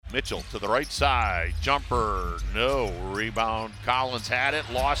Mitchell to the right side. Jumper, no. Rebound. Collins had it,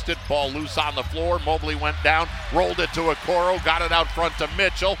 lost it. Ball loose on the floor. Mobley went down, rolled it to Okoro, got it out front to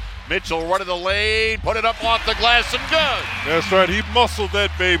Mitchell. Mitchell running the lane, put it up off the glass and good. That's right. He muscled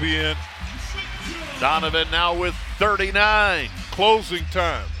that baby in. Donovan now with 39. Closing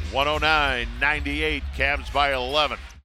time. 109-98. Cavs by 11.